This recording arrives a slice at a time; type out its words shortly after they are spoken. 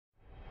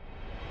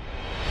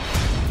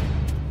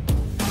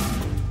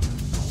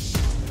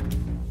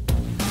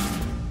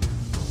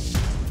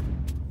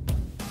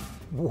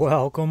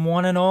Welcome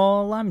one and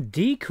all, I'm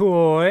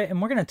Decoy,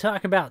 and we're going to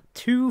talk about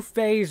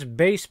two-phase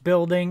base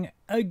building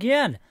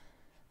again.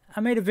 I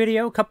made a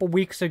video a couple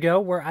weeks ago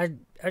where I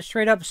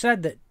straight up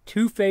said that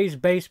two-phase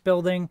base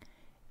building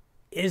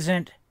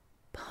isn't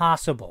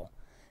possible.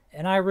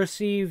 And I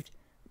received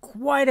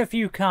quite a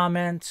few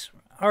comments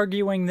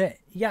arguing that,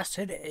 yes,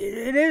 it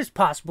is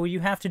possible, you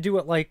have to do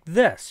it like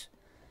this.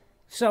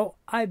 So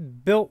I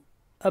built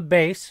a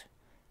base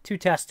to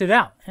test it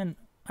out, and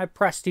I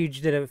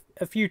prestiged it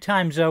a few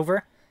times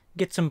over,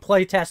 get some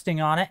play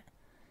testing on it.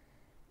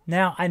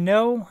 Now, I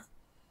know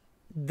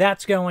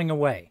that's going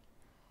away.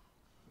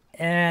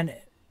 And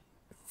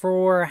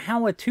for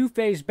how a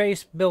two-phase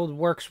base build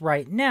works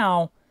right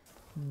now,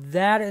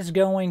 that is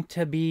going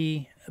to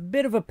be a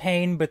bit of a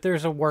pain, but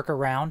there's a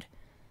workaround.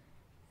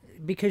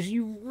 Because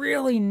you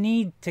really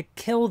need to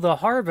kill the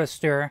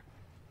harvester,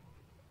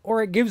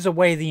 or it gives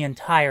away the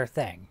entire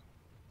thing.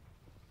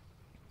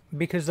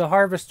 Because the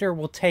harvester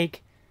will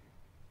take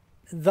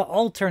the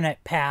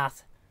alternate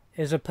path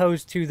as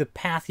opposed to the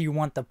path you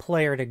want the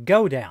player to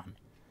go down.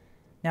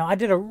 Now, I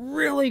did a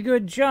really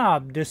good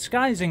job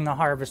disguising the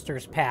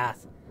harvester's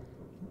path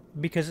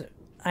because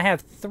I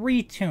have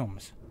 3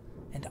 tombs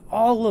and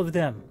all of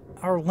them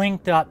are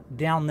linked up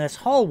down this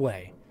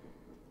hallway.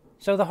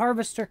 So the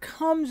harvester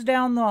comes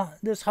down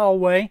this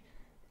hallway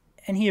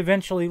and he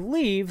eventually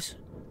leaves,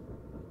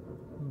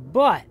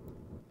 but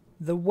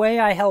the way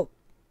I help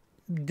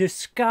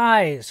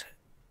disguise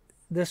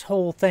this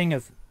whole thing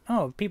of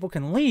people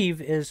can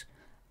leave is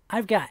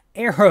I've got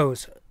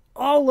arrows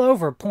all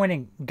over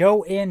pointing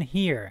go in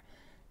here,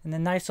 and the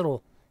nice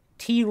little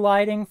T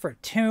lighting for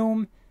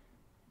tomb,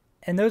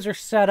 and those are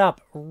set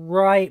up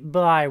right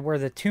by where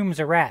the tombs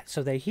are at,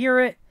 so they hear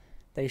it,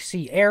 they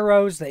see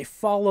arrows, they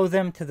follow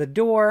them to the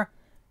door,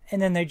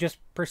 and then they just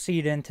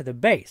proceed into the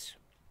base.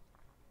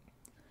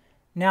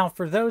 Now,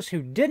 for those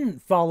who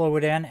didn't follow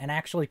it in and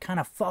actually kind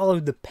of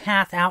followed the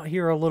path out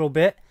here a little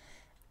bit,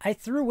 I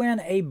threw in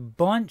a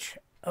bunch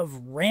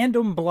of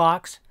random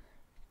blocks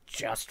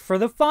just for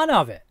the fun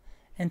of it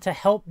and to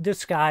help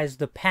disguise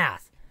the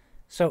path.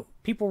 So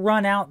people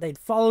run out, they'd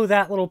follow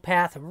that little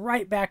path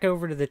right back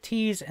over to the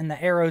T's and the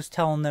arrows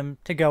telling them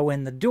to go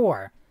in the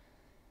door.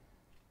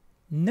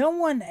 No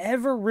one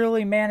ever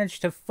really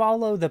managed to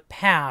follow the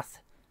path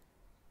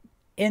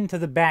into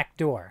the back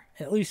door,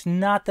 at least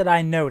not that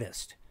I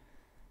noticed.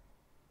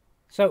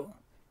 So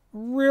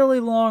really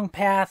long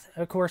path,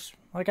 of course,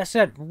 like I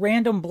said,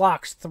 random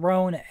blocks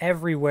thrown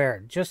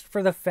everywhere just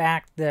for the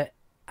fact that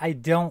I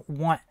don't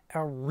want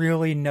a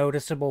really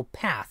noticeable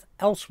path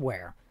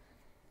elsewhere.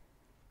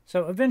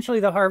 So eventually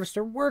the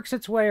harvester works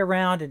its way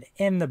around and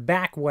in the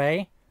back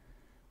way,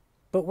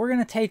 but we're going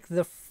to take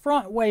the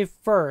front way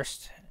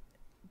first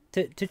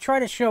to try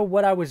to show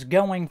what I was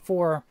going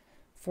for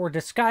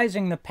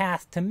disguising the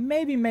path to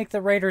maybe make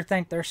the raider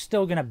think they're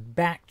still going to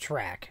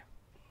backtrack.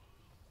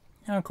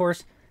 Now, of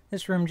course,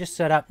 this room just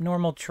set up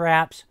normal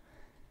traps.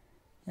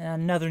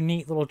 Another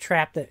neat little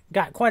trap that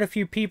got quite a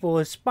few people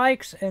as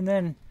spikes and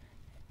then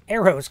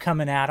arrows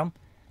coming at them.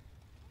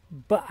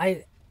 But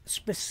I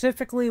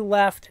specifically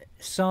left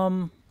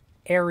some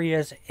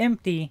areas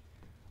empty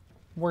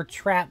where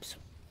traps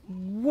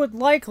would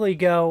likely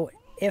go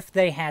if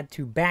they had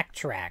to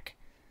backtrack.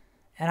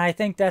 And I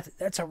think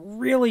that's a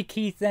really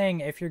key thing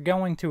if you're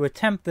going to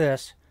attempt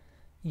this.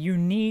 You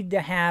need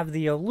to have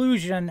the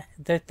illusion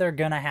that they're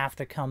going to have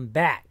to come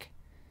back.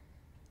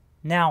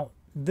 Now,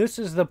 this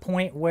is the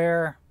point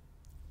where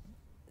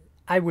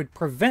I would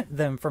prevent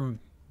them from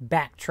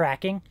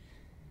backtracking.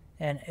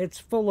 And it's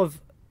full of,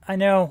 I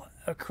know,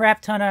 a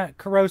crap ton of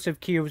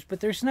corrosive cubes, but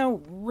there's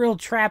no real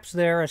traps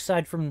there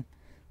aside from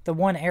the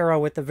one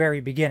arrow at the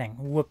very beginning.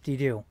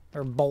 Whoop-de-doo.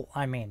 Or bolt,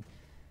 I mean.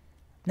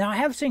 Now, I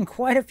have seen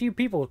quite a few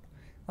people,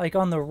 like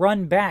on the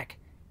run back,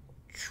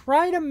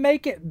 try to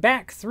make it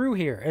back through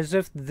here as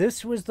if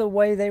this was the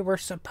way they were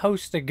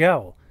supposed to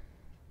go.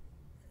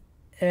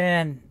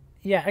 And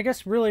yeah, I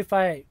guess really if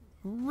I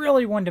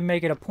really wanted to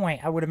make it a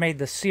point, I would have made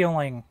the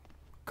ceiling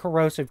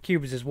corrosive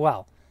cubes as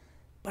well.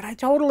 But I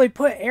totally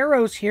put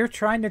arrows here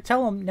trying to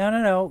tell them,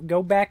 no,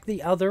 go back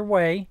the other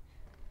way.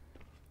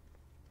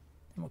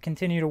 And we'll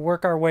continue to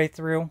work our way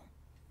through.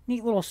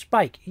 Neat little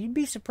spike. You'd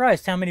be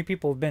surprised how many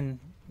people have been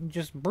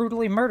just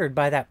brutally murdered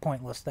by that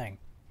pointless thing.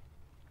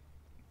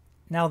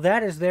 Now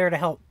that is there to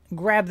help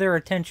grab their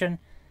attention.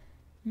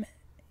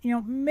 You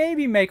know,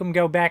 maybe make them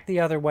go back the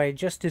other way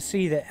just to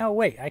see that, oh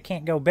wait, I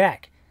can't go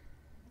back.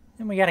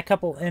 Then we got a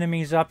couple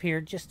enemies up here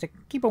just to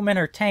keep them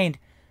entertained.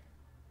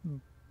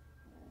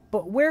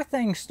 But where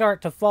things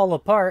start to fall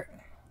apart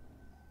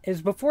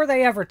is before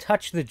they ever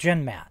touch the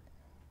gin mat.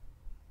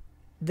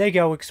 They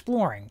go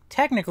exploring.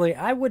 Technically,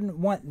 I wouldn't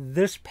want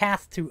this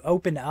path to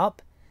open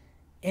up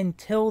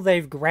until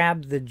they've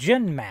grabbed the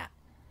gin mat.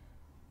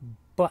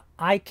 But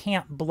I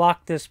can't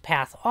block this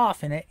path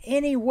off in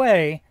any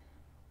way,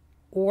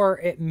 or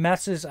it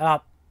messes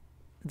up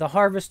the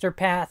harvester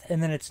path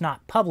and then it's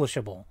not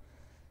publishable.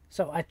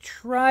 So I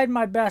tried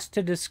my best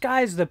to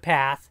disguise the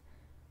path,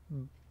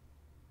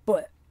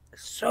 but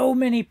so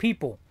many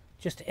people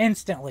just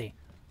instantly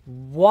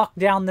walk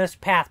down this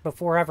path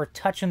before ever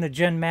touching the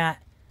gen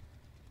mat.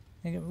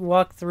 You can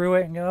walk through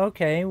it and go,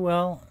 okay,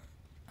 well,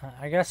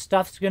 I guess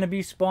stuff's going to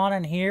be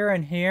spawning here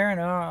and here,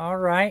 and all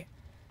right.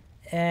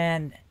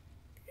 And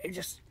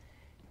it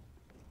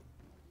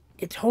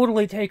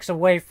totally takes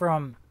away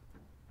from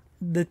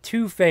the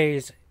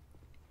two-phase.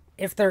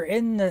 If they're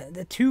in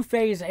the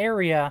two-phase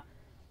area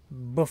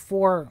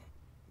before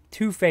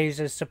two-phase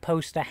is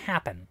supposed to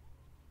happen.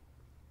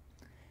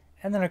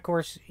 And then, of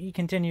course, you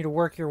continue to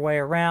work your way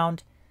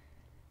around.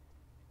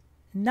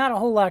 Not a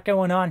whole lot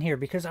going on here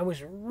because I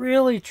was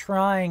really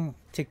trying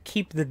to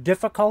keep the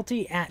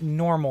difficulty at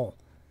normal.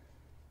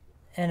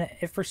 And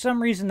if for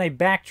some reason they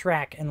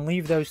backtrack and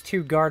leave those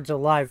two guards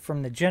alive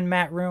from the gen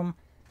mat room,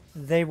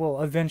 they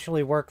will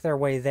eventually work their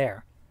way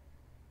there.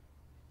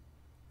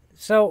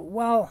 So,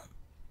 well,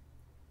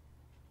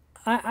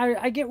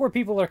 I get where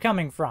people are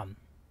coming from,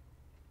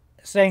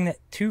 saying that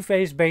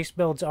two-phase base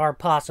builds are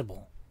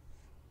possible,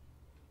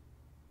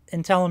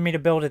 and telling me to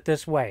build it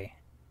this way.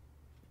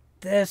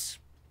 This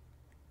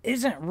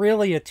isn't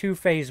really a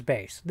two-phase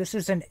base. This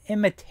is an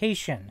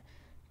imitation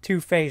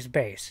two-phase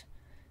base.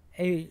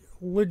 A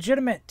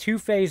legitimate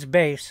two-phase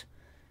base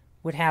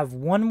would have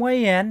one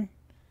way in,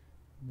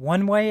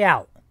 one way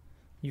out.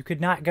 You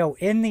could not go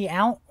in the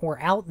out or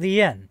out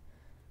the in.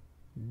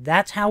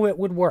 That's how it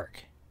would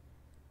work.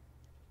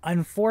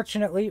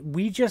 Unfortunately,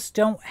 we just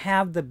don't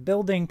have the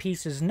building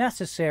pieces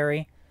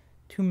necessary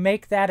to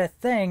make that a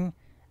thing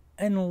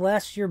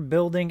unless you're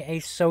building a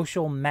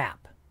social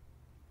map.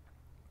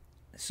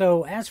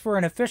 So as for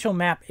an official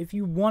map, if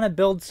you want to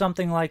build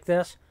something like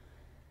this,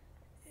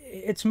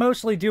 it's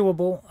mostly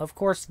doable. Of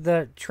course,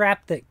 the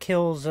trap that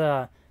kills,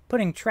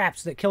 putting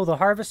traps that kill the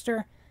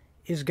harvester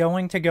is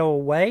going to go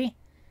away.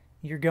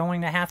 You're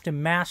going to have to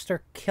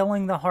master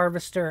killing the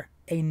harvester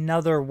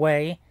another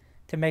way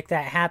to make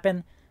that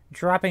happen.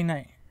 Dropping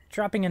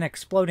an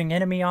exploding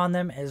enemy on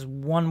them is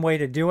one way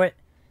to do it.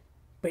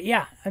 But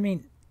yeah, I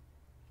mean,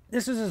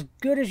 this is as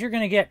good as you're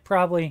going to get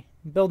probably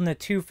building a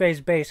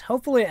two-phase base.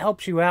 Hopefully it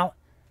helps you out.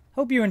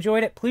 Hope you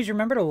enjoyed it. Please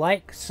remember to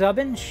like, sub,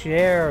 and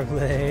share.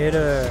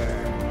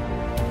 Later.